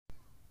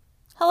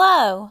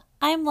Hello,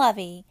 I'm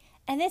Lovey,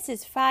 and this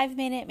is 5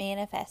 Minute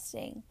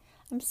Manifesting.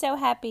 I'm so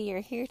happy you're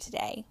here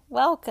today.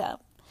 Welcome.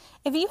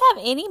 If you have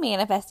any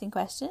manifesting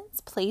questions,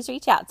 please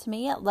reach out to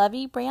me at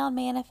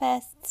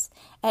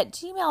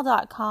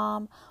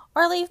lovybrownmanifests@gmail.com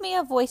or leave me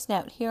a voice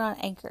note here on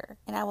Anchor,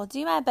 and I will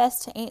do my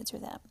best to answer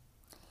them.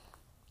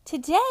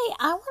 Today,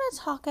 I want to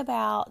talk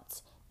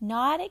about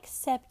not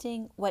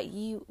accepting what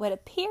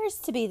appears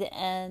to be the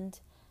end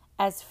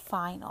as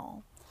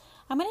final.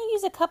 I'm going to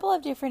use a couple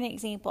of different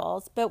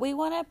examples, but we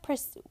want to,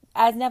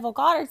 as Neville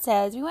Goddard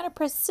says, we want to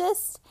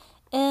persist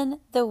in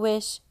the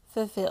wish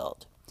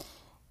fulfilled.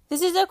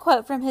 This is a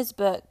quote from his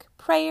book,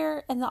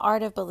 Prayer and the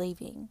Art of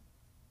Believing.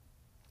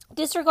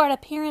 Disregard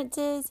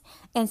appearances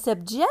and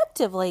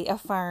subjectively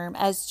affirm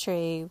as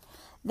true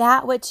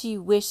that which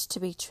you wish to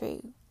be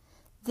true.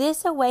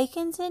 This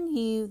awakens in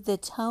you the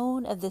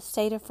tone of the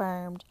state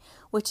affirmed,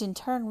 which in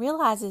turn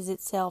realizes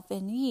itself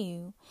in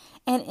you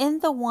and in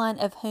the one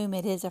of whom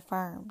it is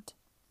affirmed.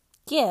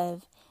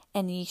 Give,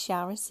 and ye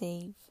shall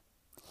receive.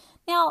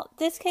 Now,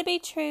 this could be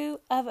true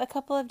of a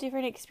couple of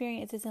different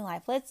experiences in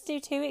life. Let's do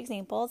two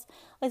examples.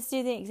 Let's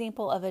do the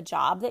example of a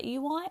job that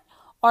you want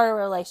or a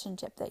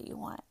relationship that you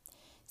want.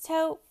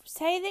 So,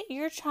 say that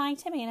you're trying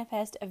to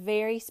manifest a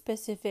very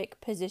specific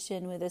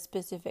position with a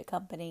specific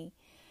company,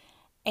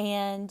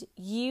 and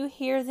you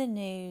hear the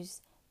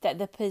news that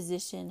the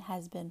position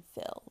has been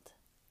filled.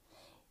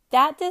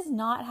 That does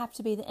not have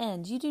to be the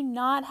end. You do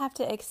not have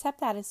to accept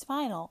that as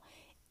final.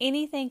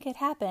 Anything could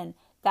happen.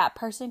 That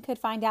person could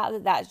find out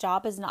that that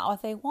job is not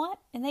what they want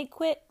and they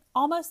quit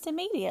almost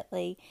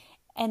immediately.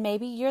 And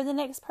maybe you're the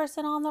next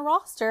person on the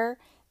roster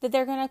that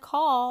they're going to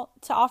call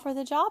to offer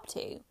the job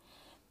to.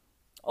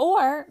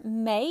 Or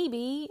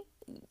maybe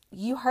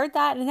you heard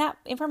that and that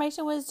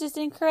information was just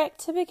incorrect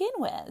to begin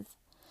with.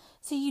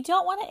 So you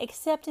don't want to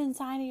accept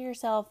inside of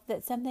yourself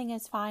that something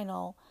is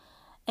final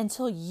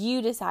until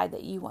you decide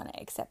that you want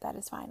to accept that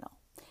as final.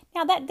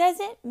 Now, that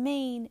doesn't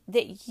mean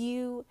that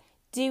you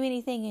do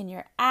anything in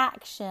your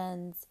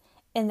actions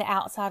in the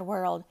outside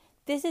world.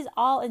 This is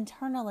all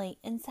internally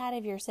inside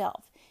of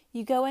yourself.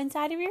 You go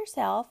inside of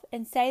yourself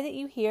and say that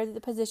you hear that the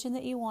position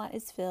that you want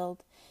is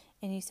filled,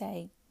 and you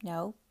say,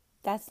 no,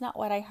 that's not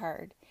what I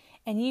heard.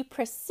 And you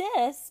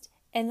persist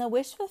in the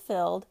wish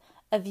fulfilled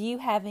of you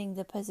having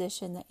the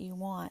position that you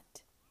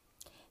want.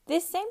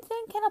 This same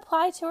thing can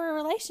apply to a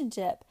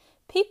relationship.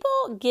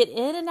 People get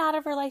in and out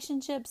of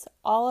relationships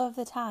all of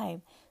the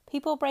time.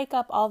 People break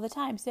up all the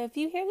time. So if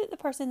you hear that the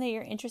person that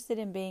you're interested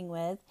in being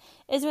with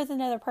is with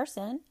another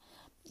person,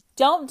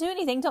 don't do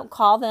anything. Don't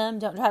call them.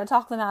 Don't try to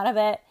talk them out of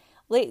it.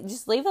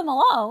 Just leave them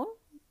alone.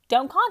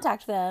 Don't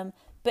contact them.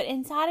 But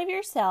inside of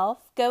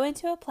yourself, go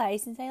into a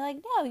place and say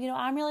no,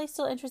 I'm really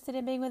still interested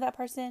in being with that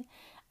person.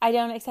 I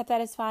don't accept that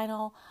as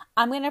final.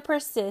 I'm going to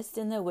persist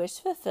in the wish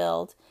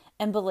fulfilled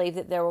and believe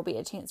that there will be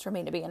a chance for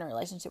me to be in a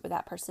relationship with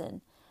that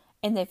person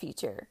in the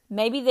future.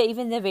 Maybe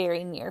even the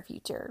very near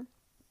future.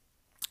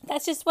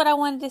 That's just what I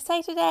wanted to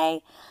say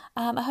today.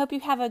 I hope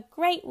you have a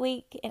great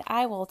week, and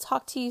I will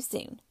talk to you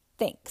soon.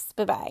 Thanks.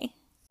 Bye-bye.